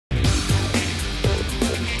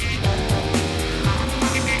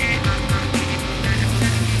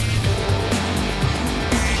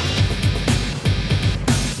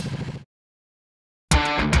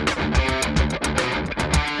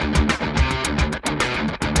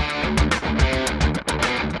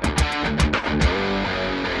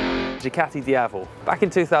Ducati Diavel. Back in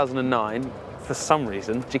 2009, for some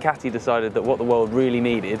reason, Ducati decided that what the world really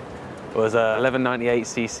needed was a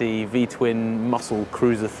 1198cc V-twin muscle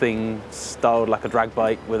cruiser thing styled like a drag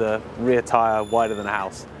bike with a rear tyre wider than a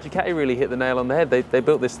house. Ducati really hit the nail on the head. They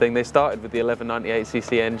built this thing. They started with the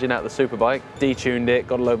 1198cc engine out of the superbike, detuned it,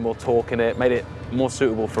 got a load more torque in it, made it more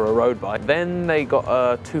suitable for a road bike. Then they got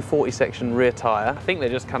a 240 section rear tyre. I think they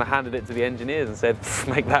just kind of handed it to the engineers and said,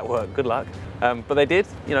 make that work, good luck. But they did,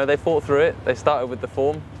 you know, they fought through it. They started with the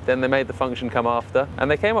form, then they made the function come after.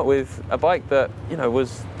 And they came up with a bike that, you know,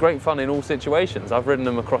 was great fun in all situations. I've ridden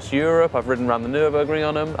them across Europe, I've ridden around the Nürburgring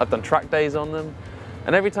on them, I've done track days on them.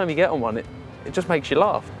 And every time you get on one, it just makes you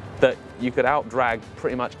laugh. That you could out-drag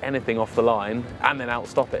pretty much anything off the line and then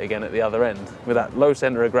out-stop it again at the other end. With that low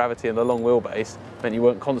centre of gravity and the long wheelbase, meant you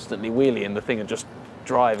weren't constantly wheeling the thing and just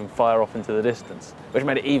drive and fire off into the distance, which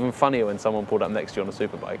made it even funnier when someone pulled up next to you on a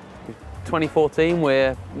superbike. 2014,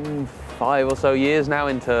 we're 5 or so years now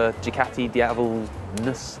into Ducati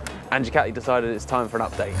Diavel-ness, and Ducati decided it's time for an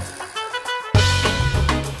update.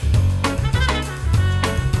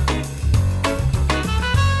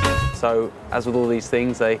 So, as with all these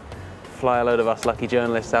things, they fly a load of us lucky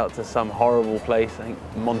journalists out to some horrible place. I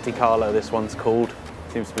think Monte Carlo, this one's called.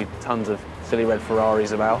 Seems to be tons of silly red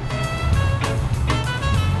Ferraris about.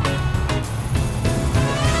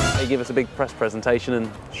 They give us a big press presentation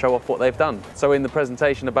and show off what they've done. So in the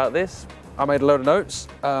presentation about this, I made a load of notes.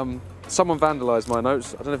 Someone vandalised my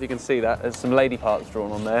notes. I don't know if you can see that. There's some lady parts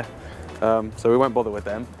drawn on there. So we won't bother with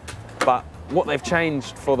them. But what they've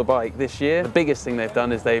changed for the bike this year, the biggest thing they've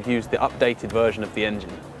done is they've used the updated version of the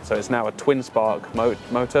engine. So it's now a twin spark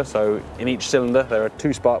motor, so in each cylinder there are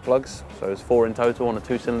 2 spark plugs, so there's 4 in total on a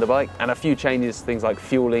 2-cylinder bike, and a few changes, things like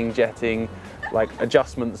fueling, jetting, like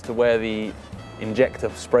adjustments to where the injector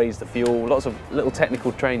sprays the fuel, lots of little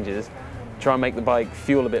technical changes to try and make the bike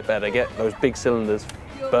fuel a bit better, get those big cylinders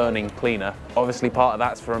burning cleaner. Obviously part of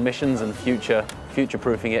that's for emissions and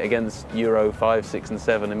future-proofing it against Euro 5, 6 and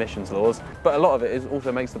 7 emissions laws. But a lot of it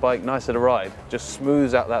also makes the bike nicer to ride. Just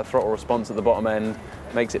smooths out that throttle response at the bottom end,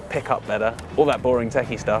 makes it pick up better. All that boring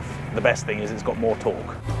techie stuff, the best thing is it's got more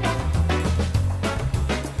torque.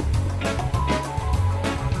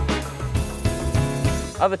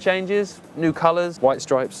 Other changes, new colours, white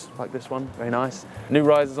stripes like this one, very nice. New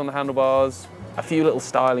risers on the handlebars, a few little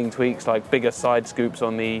styling tweaks like bigger side scoops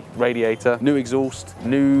on the radiator, new exhaust,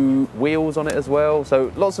 new wheels on it as well.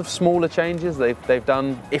 So lots of smaller changes they've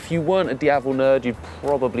done. If you weren't a Diavel nerd, you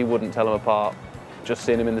probably wouldn't tell them apart just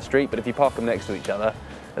seeing them in the street, but if you park them next to each other,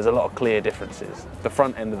 there's a lot of clear differences. The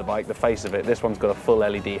front end of the bike, the face of it, this one's got a full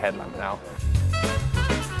LED headlamp now.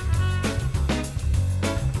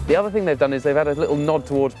 The other thing they've done is they've had a little nod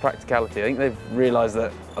towards practicality. I think they've realised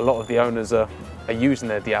that a lot of the owners are using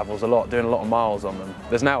their Diavels a lot, doing a lot of miles on them.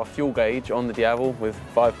 There's now a fuel gauge on the Diavel with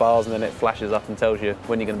 5 bars, and then it flashes up and tells you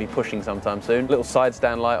when you're going to be pushing sometime soon. Little side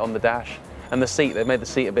stand light on the dash, and the seat, they've made the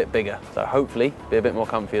seat a bit bigger, so hopefully be a bit more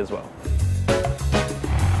comfy as well.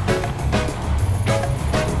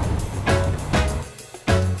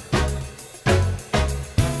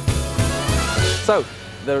 So,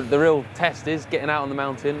 the real test is getting out on the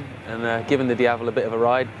mountain and giving the Diavel a bit of a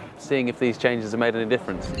ride, seeing if these changes have made any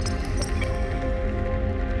difference.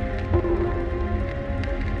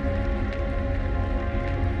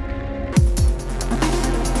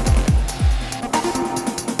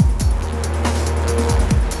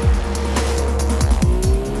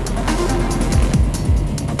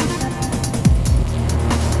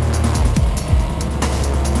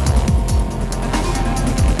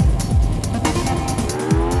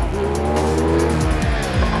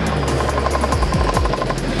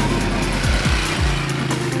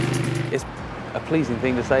 Pleasing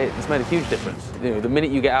thing to say, it's made a huge difference. You know, the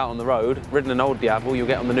minute you get out on the road, ridden an old Diavel, you'll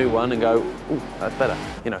get on the new one and go, ooh, that's better.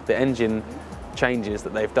 You know, the engine changes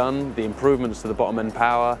that they've done, the improvements to the bottom end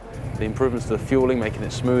power, the improvements to the fueling, making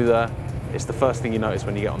it smoother. It's the first thing you notice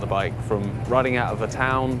when you get on the bike. From riding out of a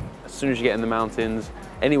town, as soon as you get in the mountains,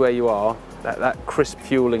 anywhere you are, that crisp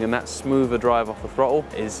fueling and that smoother drive off the throttle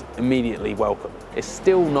is immediately welcome. It's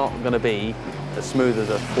still not going to be as smooth as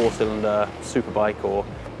a 4-cylinder superbike or,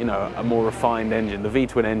 you know, a more refined engine. The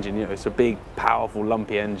V-twin engine, you know, it's a big, powerful,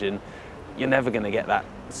 lumpy engine. You're never going to get that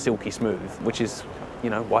silky smooth, which is, you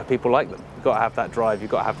know, why people like them. You've got to have that drive, you've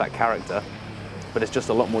got to have that character, but it's just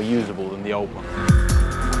a lot more usable than the old one.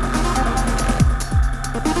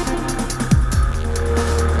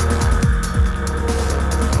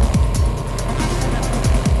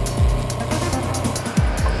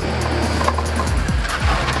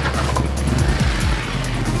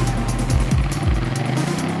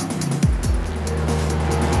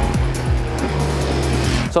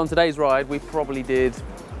 So on today's ride, we probably did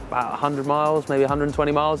about 100 miles, maybe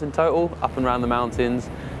 120 miles in total, up and around the mountains,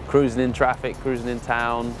 cruising in traffic, cruising in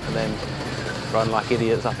town, and then running like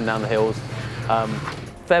idiots up and down the hills.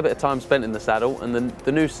 Fair bit of time spent in the saddle, and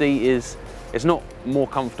the new seat it's not more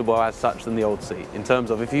comfortable as such than the old seat, in terms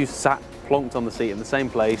of if you sat plonked on the seat in the same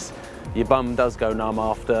place, your bum does go numb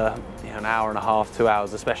after an hour and a half, 2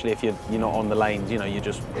 hours, especially if you're not on the lanes, you're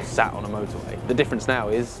just sat on a motorway. The difference now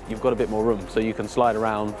is you've got a bit more room, so you can slide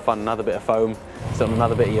around, find another bit of foam, sit on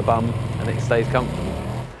another bit of your bum, and it stays comfortable.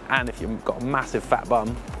 And if you've got a massive fat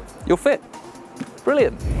bum, you'll fit.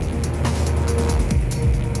 Brilliant.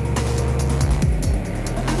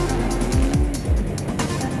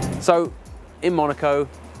 So in Monaco,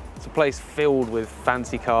 it's a place filled with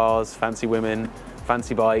fancy cars, fancy women,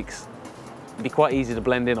 fancy bikes. It'd be quite easy to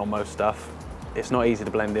blend in on most stuff. It's not easy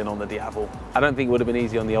to blend in on the Diavel. I don't think it would have been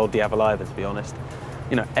easy on the old Diavel either, to be honest.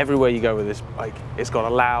 Everywhere you go with this bike, it's got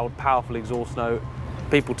a loud, powerful exhaust note.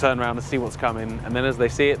 People turn around and see what's coming, and then as they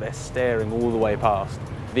see it, they're staring all the way past.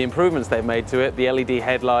 The improvements they've made to it, the LED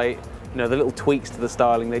headlight, the little tweaks to the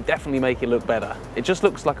styling, they definitely make it look better. It just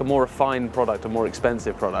looks like a more refined product, a more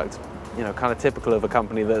expensive product. Kind of typical of a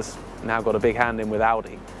company that's now got a big hand in with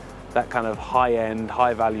Audi. That kind of high-end,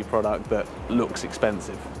 high-value product that looks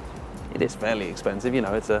expensive. It is fairly expensive,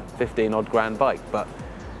 it's a 15-odd grand bike, but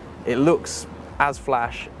it looks as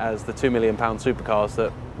flash as the £2 million supercars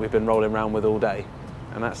that we've been rolling around with all day,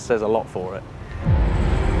 and that says a lot for it.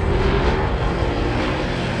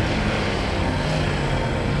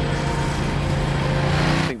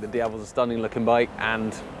 I think the Diavel's a stunning looking bike,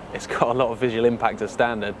 and it's got a lot of visual impact as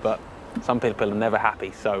standard, but some people are never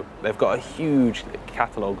happy, so they've got a huge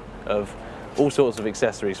catalogue of all sorts of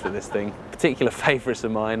accessories for this thing. Particular favourites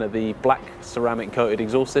of mine are the black ceramic coated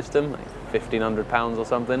exhaust system, like £1,500 or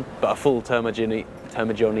something, but a full Termigioni,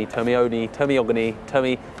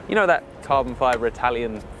 that carbon fibre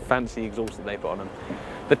Italian fancy exhaust that they put on them.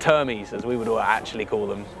 The Termis, as we would actually call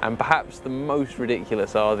them. And perhaps the most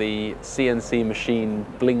ridiculous are the CNC machine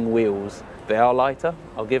bling wheels. They are lighter,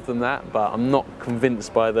 I'll give them that, but I'm not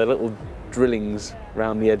convinced by the little drillings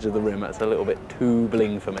around the edge of the rim. That's a little bit too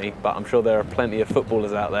bling for me, but I'm sure there are plenty of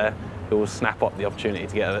footballers out there who will snap up the opportunity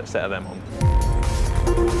to get a set of them on.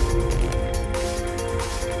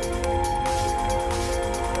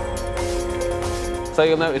 So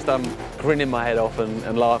you'll notice I'm grinning my head off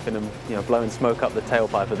and laughing and blowing smoke up the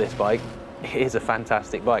tailpipe of this bike. It is a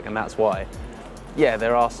fantastic bike, and that's why. Yeah,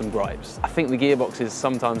 there are some gripes. I think the gearbox is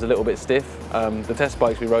sometimes a little bit stiff. The test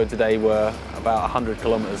bikes we rode today were about 100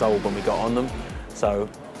 kilometers old when we got on them.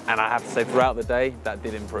 And I have to say throughout the day, that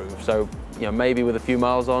did improve. So, maybe with a few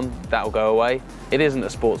miles on, that'll go away. It isn't a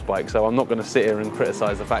sports bike, so I'm not gonna sit here and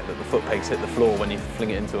criticize the fact that the foot pegs hit the floor when you fling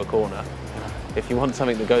it into a corner. If you want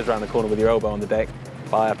something that goes around the corner with your elbow on the deck,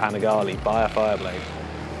 buy a Panigale, buy a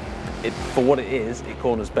Fireblade. For what it is, it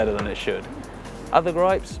corners better than it should. Other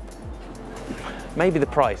gripes? Maybe the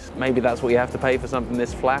price. Maybe that's what you have to pay for something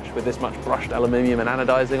this flash with this much brushed aluminium and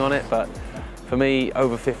anodizing on it, but for me,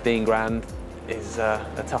 over 15 grand is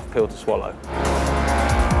a tough pill to swallow.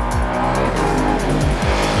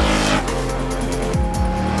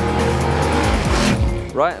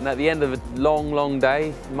 Right, and at the end of a long, long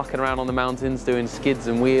day, mucking around on the mountains, doing skids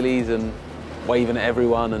and wheelies and waving at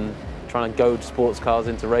everyone and trying to goad sports cars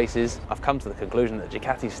into races, I've come to the conclusion that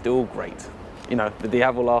Ducati's still great. The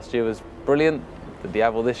Diavel last year was brilliant. The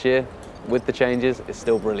Diavel this year, with the changes, is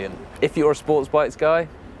still brilliant. If you're a sports bikes guy,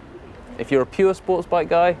 if you're a pure sports bike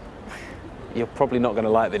guy, you're probably not going to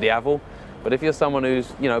like the Diavel. But if you're someone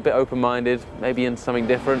who's a bit open-minded, maybe into something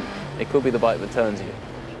different, it could be the bike that turns you.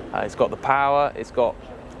 It's got the power, it's got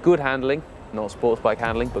good handling, not sports bike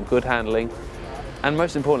handling, but good handling. And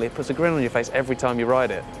most importantly, it puts a grin on your face every time you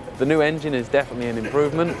ride it. The new engine is definitely an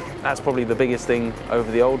improvement. That's probably the biggest thing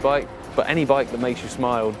over the old bike. But any bike that makes you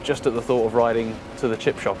smile just at the thought of riding to the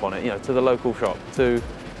chip shop on it, to the local shop, you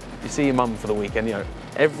see your mum for the weekend,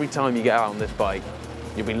 every time you get out on this bike,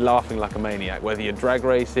 you'll be laughing like a maniac, whether you're drag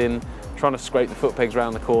racing, trying to scrape the foot pegs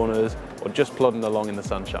around the corners, or just plodding along in the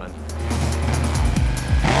sunshine.